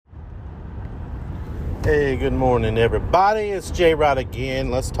Hey, good morning, everybody. It's J-Rod again.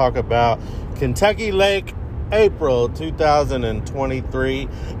 Let's talk about Kentucky Lake, April 2023.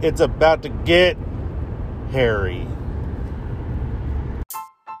 It's about to get hairy.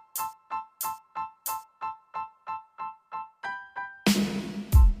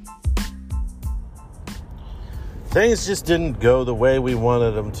 Things just didn't go the way we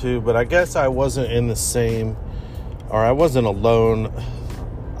wanted them to, but I guess I wasn't I wasn't alone.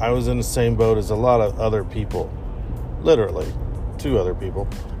 I was in the same boat as a lot of other people. Literally, 2 other people.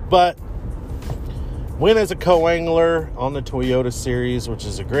 But went as a co-angler on the Toyota series, which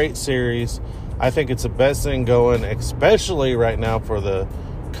is a great series. I think it's the best thing going, especially right now for the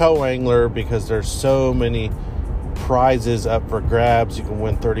co-angler, because there's so many prizes up for grabs. You can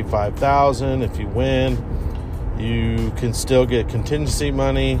win $35,000. If you win, you can still get contingency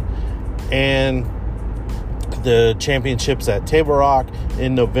money and the championships at Table Rock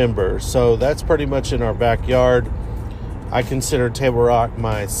in November. So that's pretty much in our backyard. I consider Table Rock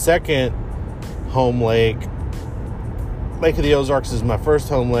my second home lake. Lake of the Ozarks is my first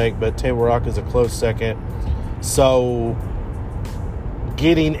home lake, but Table Rock is a close second. So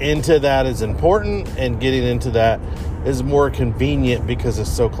getting into that is important, and getting into that is more convenient because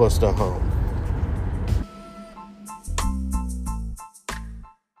it's so close to home.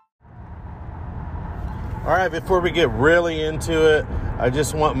 All right, before we get really into it, I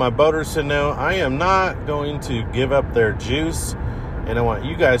just want my boaters to know I am not going to give up their juice, and I want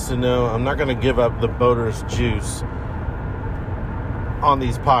you guys to know I'm not going to give up the boaters' juice on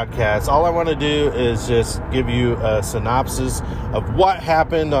these podcasts. All I want to do is just give you a synopsis of what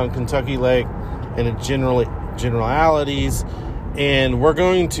happened on Kentucky Lake and generalities, and we're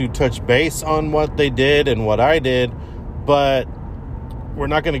going to touch base on what they did and what I did, but we're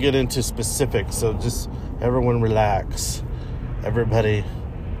not going to get into specifics, so just everyone relax. Everybody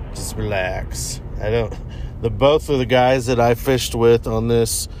just relax. Both of the guys that I fished with on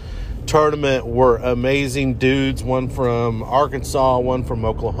this tournament were amazing dudes. One from Arkansas, one from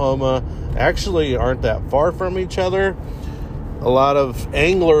Oklahoma. Actually aren't that far from each other. A lot of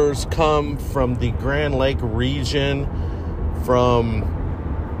anglers come from the Grand Lake region, from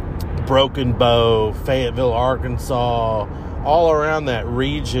Broken Bow, Fayetteville, Arkansas, all around that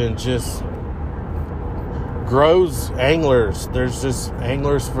region. Just grows anglers. There's just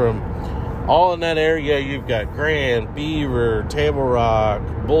anglers from all in that area. You've got Grand, Beaver, Table Rock,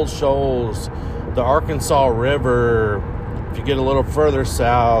 Bull Shoals, the Arkansas River. If you get a little further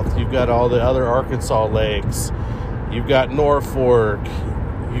south, you've got all the other Arkansas lakes. You've got Norfolk.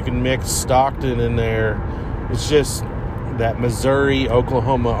 You can mix Stockton in there. It's just that Missouri,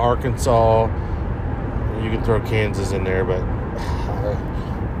 Oklahoma, Arkansas. You can throw Kansas in there, but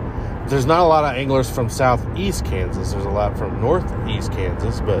there's not a lot of anglers from southeast Kansas. There's a lot from northeast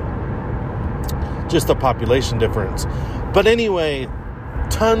Kansas, but just the population difference. But anyway,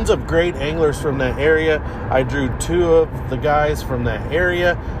 tons of great anglers from that area. I drew 2 of the guys from that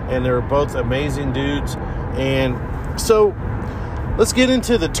area, and they were both amazing dudes. And so let's get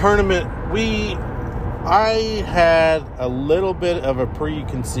into the tournament. I had a little bit of a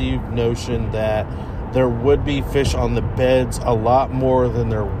preconceived notion that there would be fish on the beds a lot more than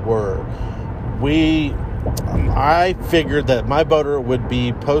there were. I figured that my boater would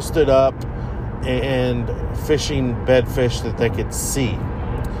be posted up and fishing bed fish that they could see.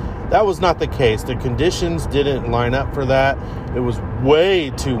 That was not the case. The conditions didn't line up for that. It was way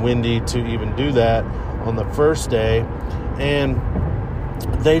too windy to even do that on the first day, and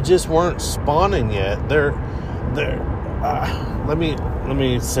they just weren't spawning yet. Let me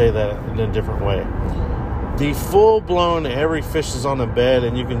say that in a different way. The full-blown every fish is on the bed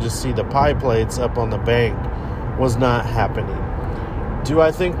and you can just see the pie plates up on the bank was not happening. Do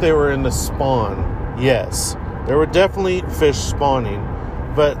I think they were in the spawn? Yes. There were definitely fish spawning,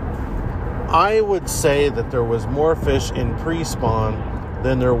 but I would say that there was more fish in pre-spawn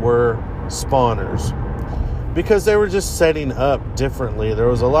than there were spawners, because they were just setting up differently. There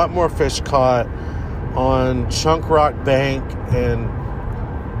was a lot more fish caught on Chunk Rock Bank and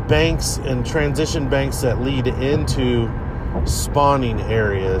banks and transition banks that lead into spawning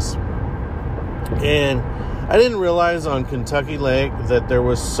areas. And I didn't realize on Kentucky Lake that there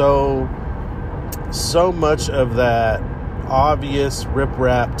was so much of that obvious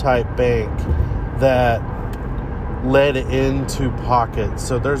riprap type bank that led into pockets.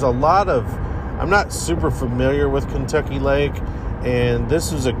 So there's a lot of, I'm not super familiar with Kentucky Lake, and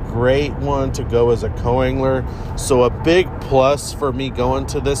this was a great one to go as a co-angler. So a big plus for me going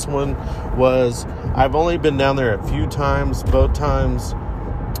to this one was I've only been down there a few times. Both times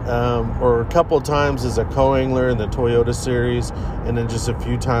or a couple of times as a co-angler in the Toyota series, and then just a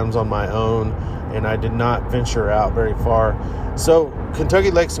few times on my own, and I did not venture out very far. So Kentucky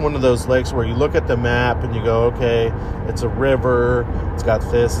Lake's one of those lakes where you look at the map and you go, okay, it's a river, it's got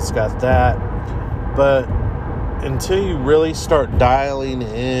this, it's got that, but until you really start dialing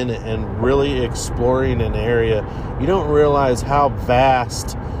in and really exploring an area, you don't realize how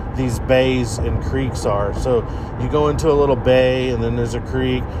vast these bays and creeks are. So you go into a little bay, and then there's a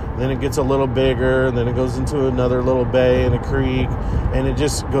creek, then it gets a little bigger, and then it goes into another little bay and a creek, and it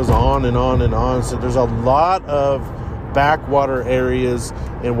just goes on and on and on. So there's a lot of backwater areas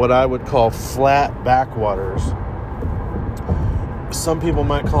in what I would call flat backwaters. Some people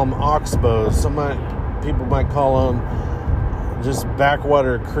might call them oxbows. People might call them just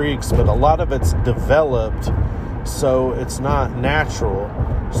backwater creeks, but a lot of it's developed, so it's not natural.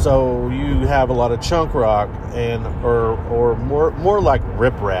 So you have a lot of chunk rock or more like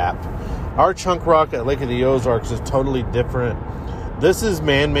riprap. Our chunk rock at Lake of the Ozarks is totally different. This is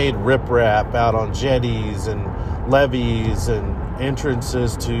man-made riprap out on jetties and levees and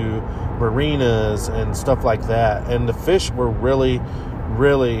entrances to marinas and stuff like that. And the fish were really,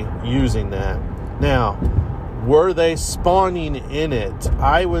 really using that. Now, were they spawning in it?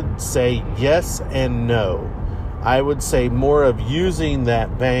 I would say yes and no. I would say more of using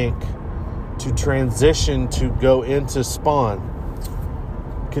that bank to transition to go into spawn.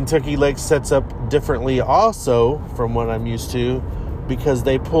 Kentucky Lake sets up differently also from what I'm used to, because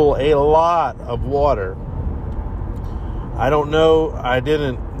they pull a lot of water. I don't know, I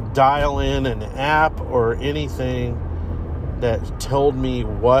didn't dial in an app or anything that told me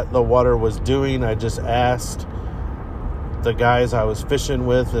what the water was doing. I just asked the guys I was fishing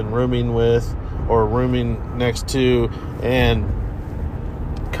with and rooming with, or rooming next to, and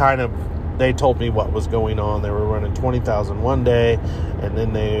kind of they told me what was going on. They were running 20,000 one day, and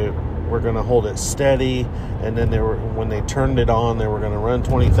then they were going to hold it steady, and then when they turned it on, they were going to run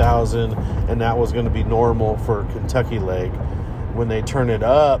 20,000, and that was going to be normal for Kentucky Lake. When they turn it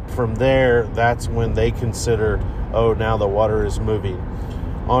up from there, that's when they consider, oh, now the water is moving.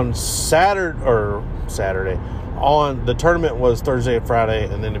 On Saturday, on the tournament was Thursday and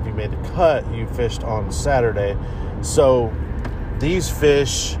Friday, and then if you made the cut, you fished on Saturday. So these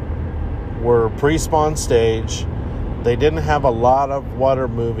fish were pre-spawn stage. They didn't have a lot of water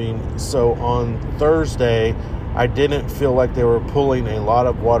moving. So on Thursday, I didn't feel like they were pulling a lot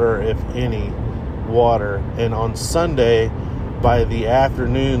of water, if any water. And on Sunday, by the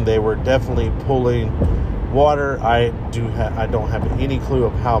afternoon, they were definitely pulling water. I don't have any clue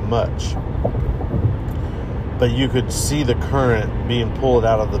of how much, but you could see the current being pulled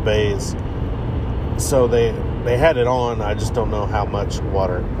out of the bays. So they had it on. I just don't know how much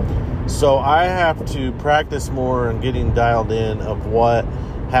water. So I have to practice more on getting dialed in of what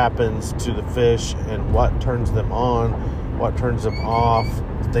happens to the fish and what turns them on, what turns them off,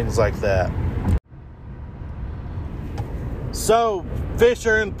 things like that. So fish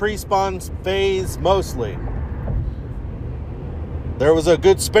are in pre-spawn phase mostly. There was a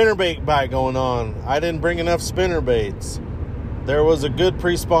good spinnerbait bite going on. I didn't bring enough spinnerbaits. There was a good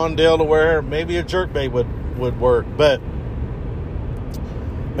pre-spawn deal to where maybe a jerkbait would work, but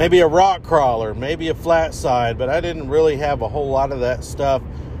maybe a rock crawler, maybe a flat side, but I didn't really have a whole lot of that stuff.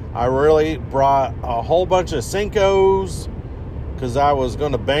 I really brought a whole bunch of Senkos because I was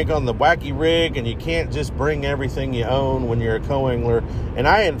going to bank on the Wacky Rig, and you can't just bring everything you own when you're a co-angler. And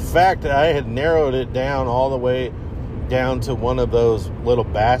I had narrowed it down all the way down to one of those little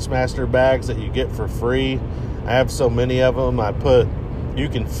Bassmaster bags that you get for free. I have so many of them. You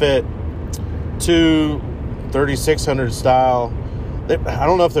can fit two 3600 style. I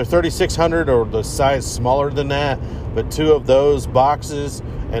don't know if they're 3600 or the size smaller than that, but two of those boxes,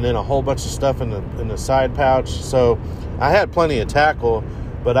 and then a whole bunch of stuff in the side pouch. So I had plenty of tackle,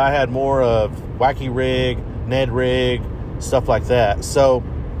 but I had more of Wacky Rig, Ned Rig, stuff like that. So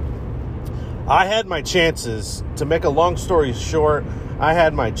I had my chances. To make a long story short, I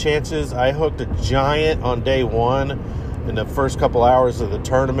had my chances. I hooked a giant on day one in the first couple hours of the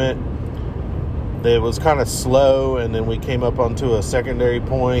tournament. It was kind of slow, and then we came up onto a secondary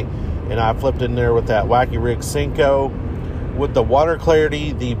point, and I flipped in there with that Wacky Rig Senko. With the water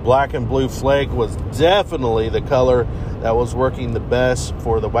clarity, the black and blue flake was definitely the color that was working the best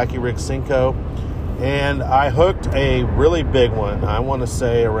for the Wacky Rig Senko. And I hooked a really big one. I want to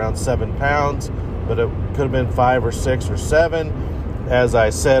say around 7 pounds, but it could have been 5 or 6 or 7. As I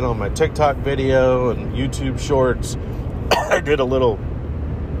said on my TikTok video and YouTube shorts, I did a little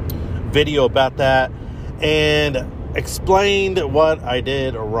video about that and explained what I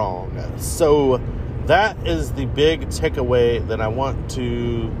did wrong. So that is the big takeaway that I want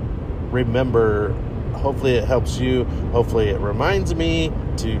to remember. Hopefully it helps you. Hopefully it reminds me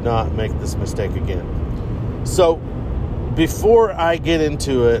to not make this mistake again. So before I get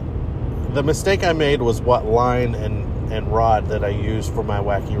into it, the mistake I made was what line and rod that I used for my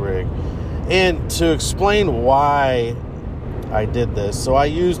Wacky Rig. And to explain why I did this, so I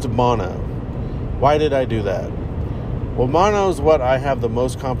used mono. Why did I do that? Well, mono is what I have the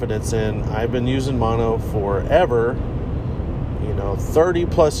most confidence in. I've been using mono forever. 30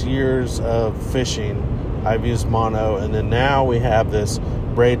 plus years of fishing, I've used mono, and then now we have this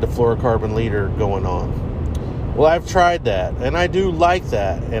Braid to Flourocarbon leader going on. Well, I've tried that, and I do like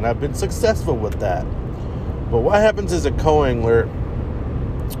that, and I've been successful with that. But what happens as a co-angler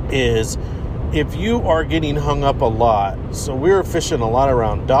is if you are getting hung up a lot, so we were fishing a lot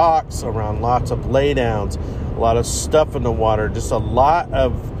around docks, around lots of laydowns, a lot of stuff in the water, just a lot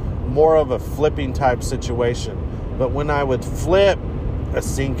of more of a flipping type situation. But when I would flip a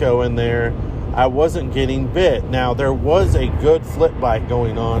Cinco in there, I wasn't getting bit. Now, there was a good flip bite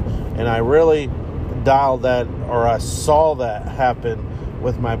going on, and I really dialed that, or I saw that happen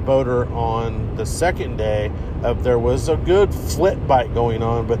with my boater on the second day. There was a good flip bite going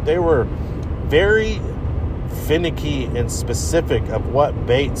on, but they were very finicky and specific of what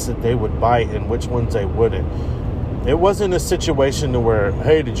baits that they would bite and which ones they wouldn't. It wasn't a situation to where,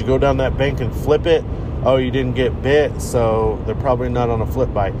 hey, did you go down that bank and flip it? Oh, you didn't get bit, so they're probably not on a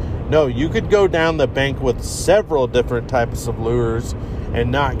flip bite. No, you could go down the bank with several different types of lures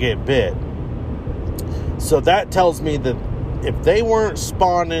and not get bit. So that tells me that if they weren't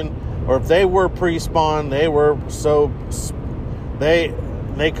spawning, or if they were pre-spawn, they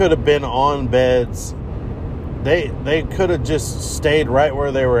could have been on beds. They could have just stayed right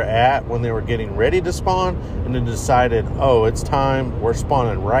where they were at when they were getting ready to spawn, and then decided, oh, it's time, we're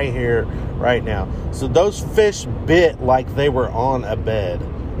spawning right here, right now. So those fish bit like they were on a bed,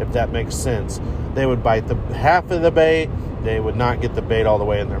 if that makes sense. They would bite the half of the bait. They would not get the bait all the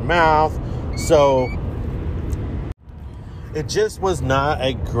way in their mouth. So it just was not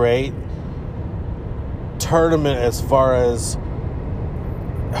a great tournament as far as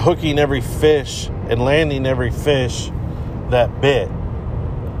hooking every fish and landing every fish that bit.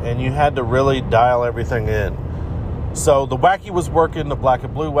 And you had to really dial everything in. So the Wacky was working. The black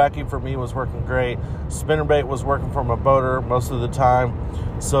and blue Wacky for me was working great. Spinnerbait was working for my boater most of the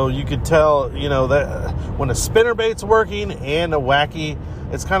time. So you could tell, that when a spinnerbait's working and a Wacky,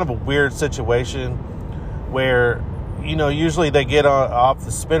 it's kind of a weird situation where, usually they get off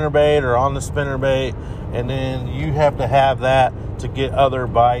the spinnerbait or on the spinnerbait, and then you have to have that to get other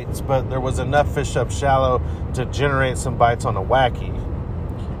bites. But there was enough fish up shallow to generate some bites on a Wacky.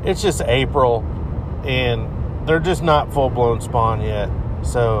 It's just April, and they're just not full-blown spawn yet.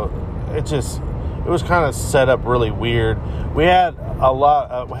 So it was kind of set up really weird. We had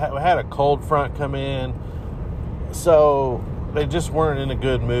we had a cold front come in, so they just weren't in a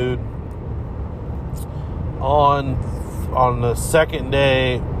good mood. On the second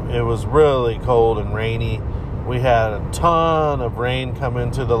day, it was really cold and rainy. We had a ton of rain come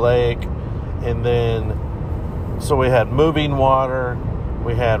into the lake, and then so we had moving water,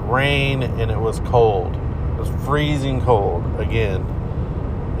 we had rain, and it was cold. It was freezing cold again.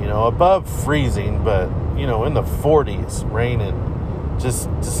 Above freezing, but in the 40s, raining.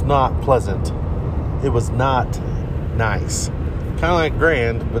 Just not pleasant. It was not nice. Kind of like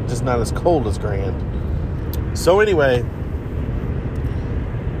Grand, but just not as cold as Grand. So anyway,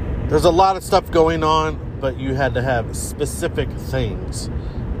 there's a lot of stuff going on, but you had to have specific things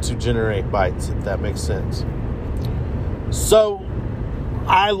to generate bites, if that makes sense. So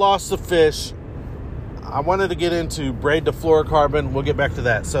I lost the fish. I wanted to get into Braid to Flourocarbon. We'll get back to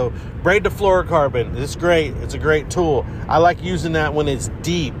that. So Braid to Flourocarbon is great. It's a great tool. I like using that when it's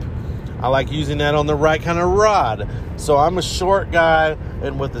deep. I like using that on the right kind of rod. So I'm a short guy,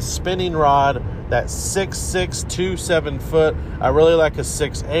 and with a spinning rod that's 6'6", 2 7-foot, I really like a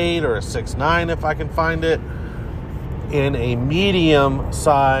 6'8" or a 6'9" if I can find it, in a medium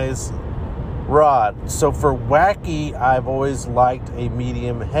size rod. So for Wacky, I've always liked a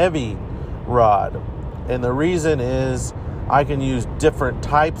medium heavy rod. And the reason is I can use different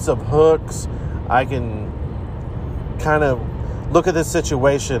types of hooks. I can kind of look at this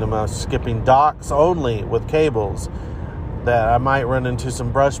situation. Am I skipping docks only with cables that I might run into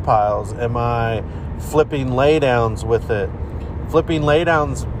some brush piles? Am I flipping laydowns with it? Flipping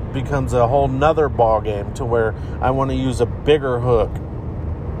laydowns becomes a whole nother ball game to where I want to use a bigger hook,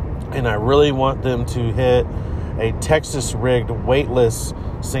 and I really want them to hit a Texas rigged weightless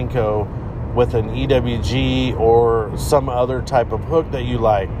Cinco with an EWG or some other type of hook that you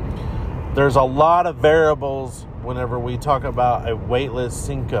like. There's a lot of variables whenever we talk about a weightless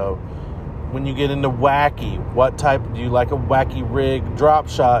Senko. When you get into wacky, what type do you like? A Wacky Rig drop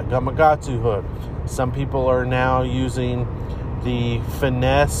shot Gamakatsu hook. Some people are now using the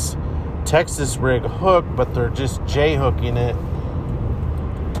finesse Texas rig hook, but they're just J hooking it,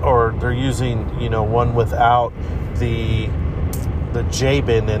 or they're using, one without the J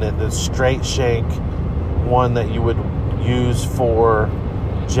bend in it, the straight shank one that you would use for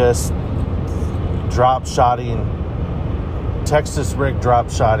just drop shotting, Texas rig drop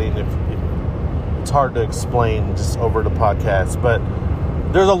shotting. If it's hard to explain just over the podcast, but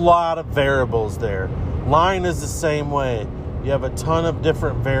there's a lot of variables there. Line is the same way. You have a ton of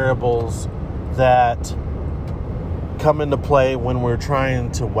different variables that come into play when we're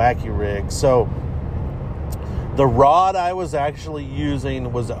trying to wacky rig. So the rod I was actually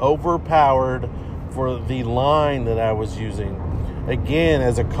using was overpowered for the line that I was using. Again,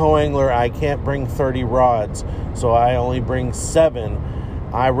 as a co-angler, I can't bring 30 rods, so I only bring 7.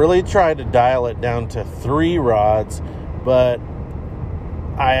 I really tried to dial it down to 3 rods, but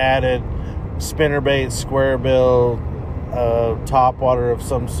I added spinnerbait, square bill, top water of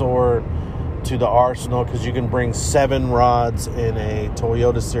some sort to the arsenal, because you can bring 7 rods in a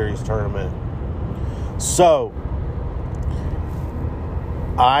Toyota Series tournament. So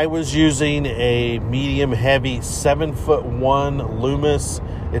I was using a medium heavy 7'1" Loomis.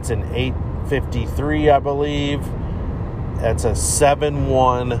 It's an 853, I believe. That's a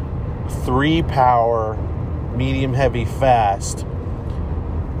 7'1", 3 power, medium heavy fast.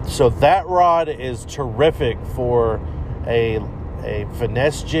 So that rod is terrific for a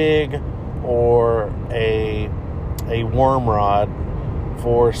finesse jig or a worm rod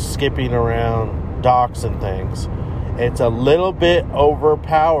for skipping around docks and things. It's a little bit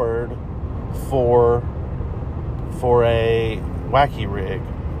overpowered for a wacky rig,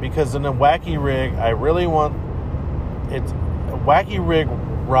 because in a wacky rig, I really want it's a wacky rig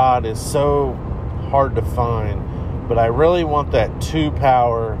rod is so hard to find, but I really want that 2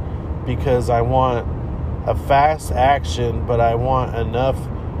 power, because I want a fast action, but I want a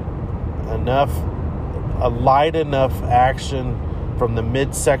light enough action from the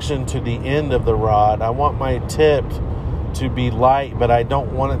midsection to the end of the rod. I want my tip to be light, but I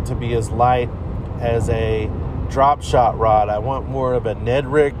don't want it to be as light as a drop shot rod. I want more of a Ned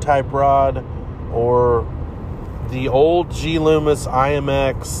Rig type rod, or the old G Loomis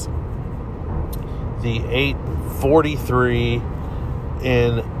IMX, the 843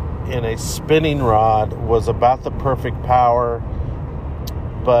 in a spinning rod was about the perfect power,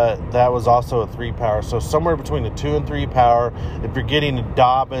 but that was also a 3 power. So somewhere between a 2 and 3 power. If you're getting a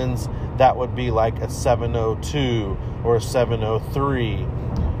Dobbins, that would be like a 702 or a 703.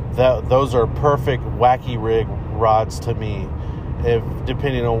 Those are perfect wacky rig rods to me, if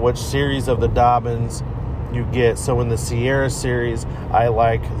depending on which series of the Dobbins you get. So in the Sierra series, I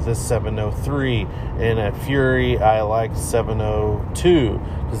like the 703. In a Fury, I like 702,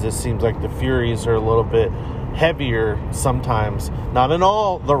 because it seems like the Furies are a little bit heavier sometimes. Not in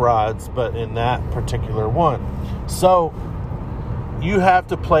all the rods, but in that particular one. So you have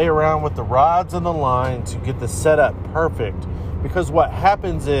to play around with the rods and the line to get the setup perfect, because what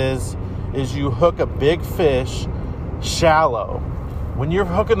happens is you hook a big fish shallow. When you're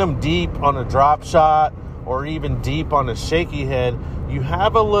hooking them deep on a drop shot, or even deep on a shaky head, you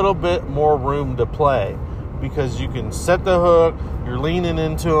have a little bit more room to play, because you can set the hook, you're leaning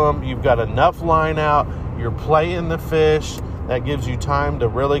into them, you've got enough line out, you're playing the fish. That gives you time to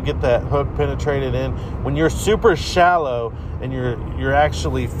really get that hook penetrated in. When you're super shallow and you're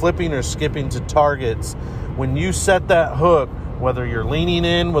actually flipping or skipping to targets, when you set that hook, whether you're leaning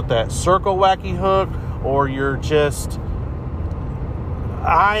in with that circle wacky hook, or you're just...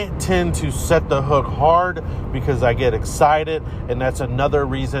 I tend to set the hook hard because I get excited, and that's another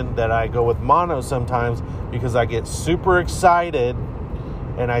reason that I go with mono sometimes, because I get super excited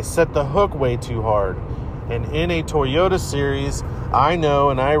and I set the hook way too hard. And in a Toyota series, I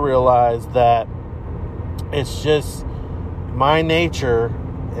know and I realize that it's just my nature,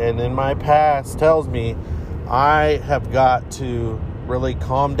 and in my past tells me I have got to really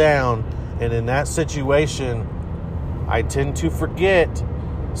calm down, and in that situation I tend to forget.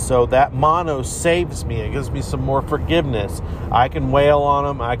 So that mono saves me. It gives me some more forgiveness. I can wail on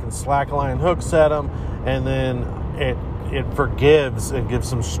them, I can slackline hook set them, and then it forgives and gives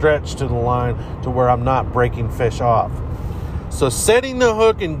some stretch to the line to where I'm not breaking fish off. So setting the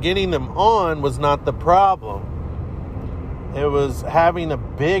hook and getting them on was not the problem. It was having a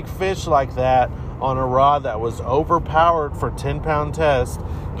big fish like that on a rod that was overpowered for 10-pound test,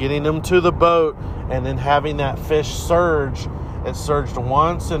 getting them to the boat, and then having that fish surge It surged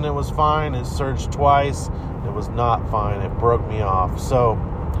once and it was fine. It surged twice. It was not fine. It broke me off. So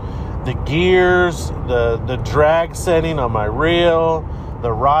the gears, the drag setting on my reel,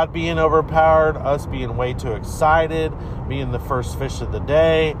 the rod being overpowered, us being way too excited, being the first fish of the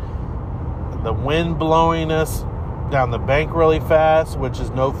day, the wind blowing us down the bank really fast, which is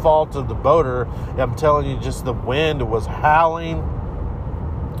no fault of the boater. I'm telling you, just the wind was howling.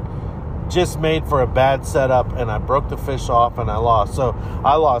 Just made for a bad setup, and I broke the fish off and I lost. So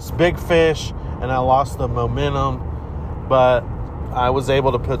I lost big fish and I lost the momentum, but I was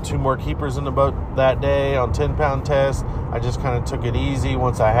able to put 2 more keepers in the boat that day on 10-pound test. I just kind of took it easy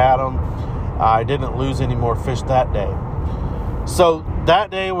once I had them. I didn't lose any more fish that day. So that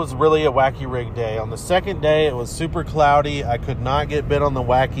day was really a Wacky Rig day. On the second day, it was super cloudy. I could not get bit on the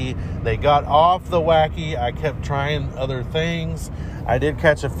Wacky. They got off the Wacky. I kept trying other things. I did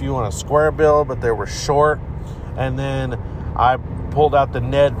catch a few on a square bill, but they were short. And then I pulled out the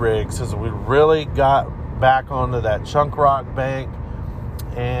Ned Rig because we really got back onto that chunk rock bank.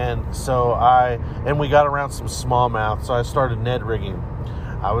 And so we got around some smallmouth, so I started Ned rigging.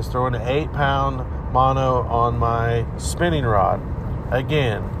 I was throwing an 8-pound mono on my spinning rod.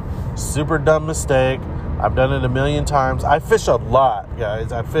 Again, super dumb mistake. I've done it a million times. I fish a lot,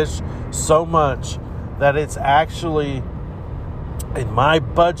 guys. I fish so much that it's actually, in my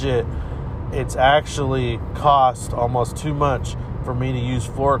budget, it's actually cost almost too much for me to use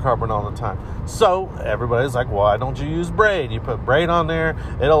fluorocarbon all the time. So everybody's like, why don't you use Braid? You put Braid on there,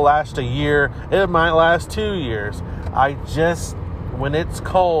 it'll last a year, it might last 2 years. I just, when it's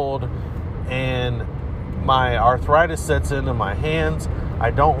cold and my arthritis sets into my hands, I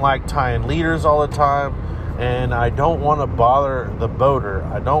don't like tying leaders all the time, and I don't want to bother the boater.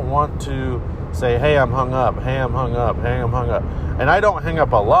 I don't want to say, hey, I'm hung up, hey, I'm hung up, hey, I'm hung up. And I don't hang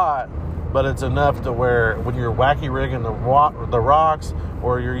up a lot, but it's enough to where when you're wacky rigging the rocks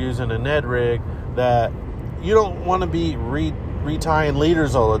or you're using a Ned rig, that you don't want to be retying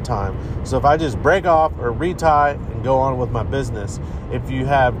leaders all the time. So if I just break off or retie and go on with my business, if you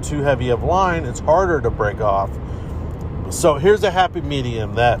have too heavy of line, it's harder to break off. So here's a happy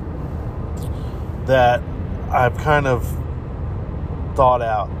medium that I've kind of thought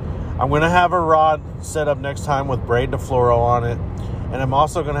out. I'm going to have a rod set up next time with Braid to fluoro on it. And I'm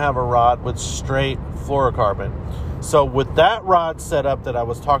also going to have a rod with straight fluorocarbon. So with that rod setup that I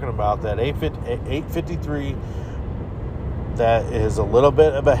was talking about, that 853, that is a little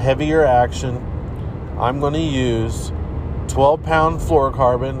bit of a heavier action, I'm going to use 12-pound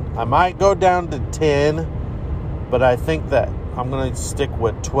fluorocarbon. I might go down to 10, but I think that I'm going to stick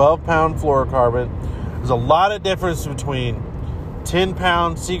with 12-pound fluorocarbon. There's a lot of difference between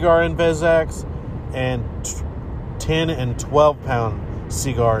 10-pound Cigar Invis-X and 10 and 12-pound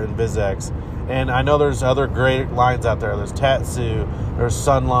Cigar Invis-X. And I know there's other great lines out there. There's Tatsu, there's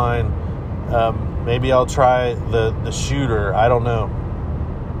Sunline. Maybe I'll try the Shooter. I don't know.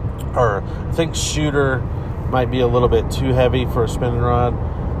 Or I think Shooter might be a little bit too heavy for a spinning rod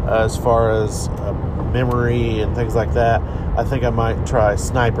as far as memory and things like that. I think I might try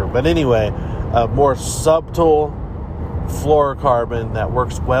Sniper. But anyway, a more subtle fluorocarbon that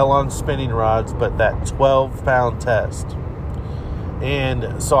works well on spinning rods, but that 12-pound test.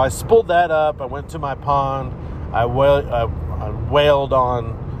 And so I spooled that up. I went to my pond. I wailed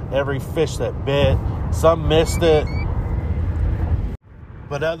on every fish that bit. Some missed it,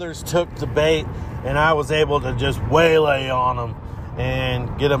 but others took the bait, and I was able to just waylay on them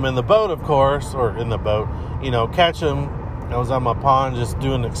and get them in the boat, of course, or in the boat, catch them. I was on my pond just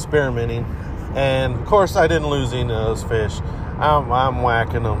doing experimenting. And of course, I didn't lose any of those fish. I'm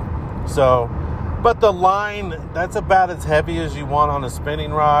whacking them. So, but the line, that's about as heavy as you want on a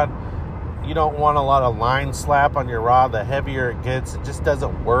spinning rod. You don't want a lot of line slap on your rod. The heavier it gets, it just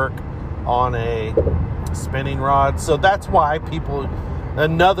doesn't work on a spinning rod. So that's why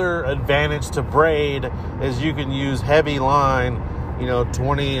another advantage to Braid is you can use heavy line,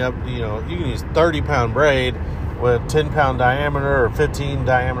 20 up, you can use 30-pound Braid with 10-pound diameter or 15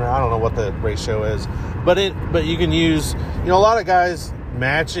 diameter. I don't know what the ratio is, but you can use, a lot of guys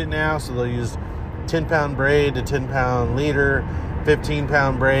match it now, so they'll use 10-pound Braid to 10-pound leader,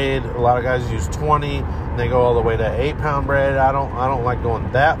 15-pound Braid. A lot of guys use 20, and they go all the way to 8-pound Braid. I don't like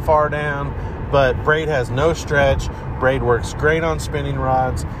going that far down, but Braid has no stretch. Braid works great on spinning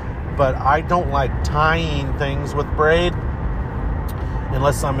rods, but I don't like tying things with Braid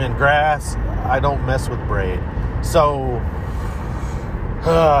unless I'm in grass. I don't mess with Braid. So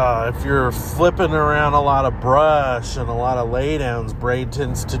if you're flipping around a lot of brush and a lot of laydowns, Braid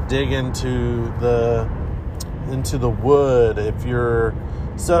tends to dig into the wood.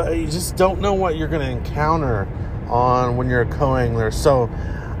 So you just don't know what you're going to encounter on when you're a co-angler. So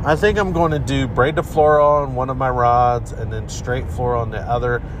I think I'm going to do braid to fluoro on one of my rods and then straight fluoro on the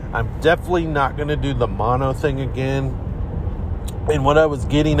other. I'm definitely not going to do the mono thing again. And what I was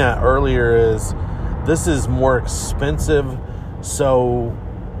getting at earlier is this is more expensive. So,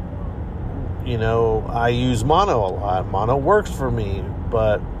 you know, I use mono a lot. Mono works for me,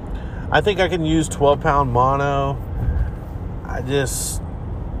 but I think I can use 12-pound mono.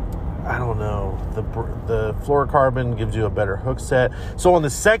 I don't know. The Flourocarbon gives you a better hook set. So on the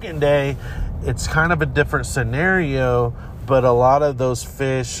second day, it's kind of a different scenario, but a lot of those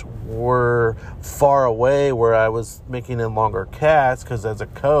fish were far away where I was making in longer casts, because as a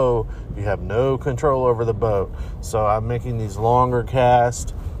co, you have no control over the boat. So I'm making these longer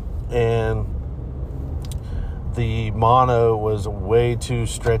casts, and the mono was way too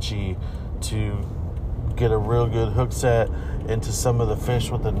stretchy to get a real good hook set into some of the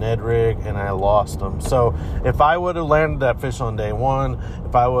fish with the Ned Rig, and I lost them. So if I would have landed that fish on day one,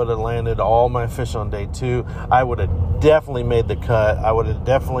 if I would have landed all my fish on day two, I would have definitely made the cut. I would have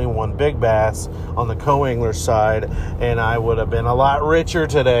definitely won big bass on the co-angler side, and I would have been a lot richer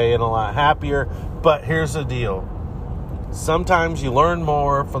today and a lot happier. But here's the deal. Sometimes you learn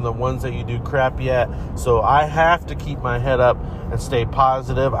more from the ones that you do crappy at. So I have to keep my head up and stay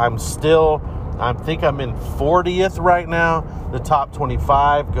positive. I think I'm in 40th right now. The top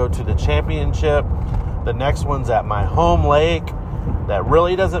 25 go to the championship. The next one's at my home lake. That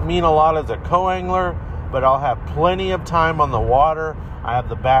really doesn't mean a lot as a co-angler, but I'll have plenty of time on the water. I have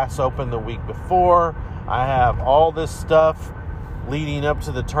the Bass Open the week before. I have all this stuff leading up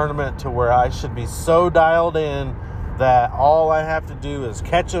to the tournament to where I should be so dialed in that all I have to do is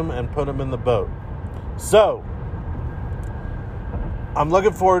catch them and put them in the boat. So I'm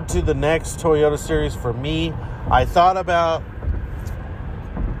looking forward to the next Toyota Series for me. I thought about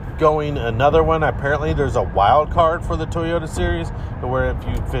going another one. Apparently there's a wild card for the Toyota Series where if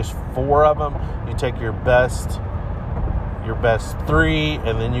you fish 4 of them, you take your best 3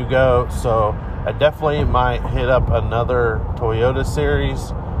 and then you go. So I definitely might hit up another Toyota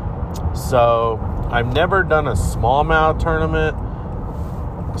Series. So I've never done a smallmouth tournament,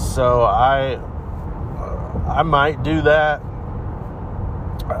 so I might do that.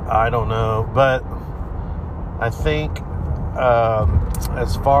 I don't know, but I think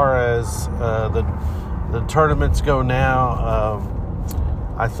as far as the tournaments go now,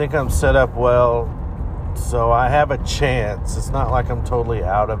 I think I'm set up well, so I have a chance. It's not like I'm totally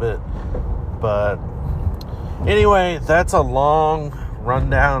out of it, but anyway, that's a long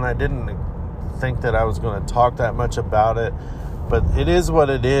rundown. I didn't think that I was going to talk that much about it, but it is what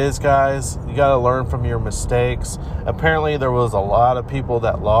it is, guys. You got to learn from your mistakes. Apparently there was a lot of people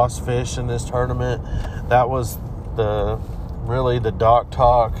that lost fish in this tournament. That was really the dock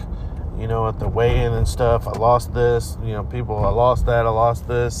talk, you know, at the weigh-in and stuff. I lost this, you know, people, I lost that, I lost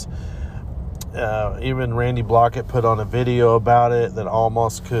this. Even Randy Blockett put on a video about it that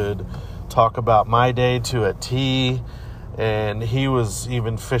almost could talk about my day to a T. And he was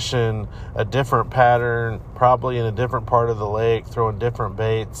even fishing a different pattern, probably in a different part of the lake, throwing different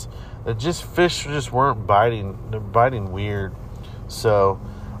baits. Fish just weren't biting. They're biting weird. So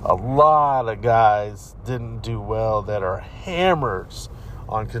a lot of guys didn't do well that are hammers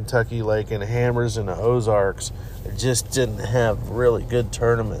on Kentucky Lake and hammers in the Ozarks. They just didn't have really good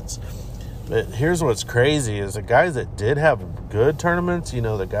tournaments. But here's what's crazy is the guys that did have good tournaments, you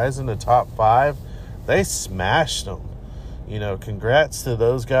know, the guys in the top 5, they smashed them. You know, congrats to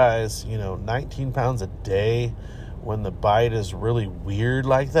those guys. You know, 19 pounds a day when the bite is really weird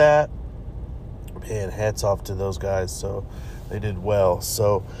like that. Man, hats off to those guys. So they did well.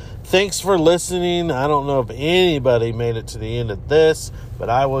 So thanks for listening. I don't know if anybody made it to the end of this, but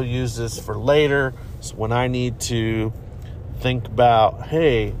I will use this for later. So when I need to think about,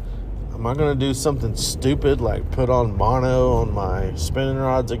 hey, am I going to do something stupid like put on mono on my spinning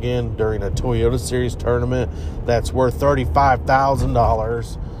rods again during a Toyota Series tournament that's worth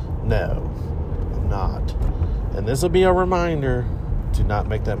 $35,000? No, I'm not. And this will be a reminder to not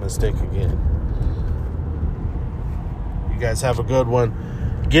make that mistake again. You guys have a good one.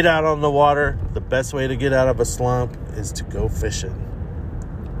 Get out on the water. The best way to get out of a slump is to go fishing.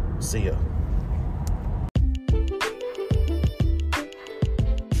 See ya.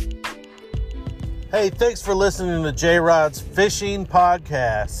 Hey, thanks for listening to J-Rod's Fishing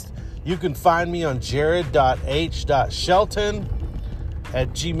Podcast. You can find me on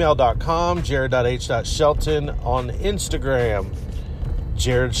jared.h.shelton@gmail.com, jared.h.shelton on Instagram,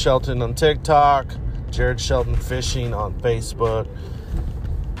 Jared Shelton on TikTok, Jared Shelton Fishing on Facebook.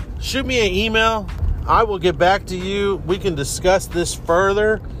 Shoot me an email. I will get back to you. We can discuss this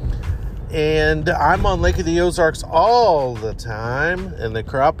further. And I'm on Lake of the Ozarks all the time, and the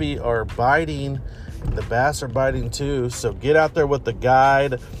crappie are biting. The bass are biting too. So get out there with the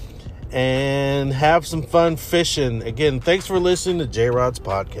guide and have some fun fishing. Again, thanks for listening to J-Rod's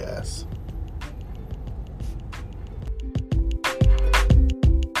podcast.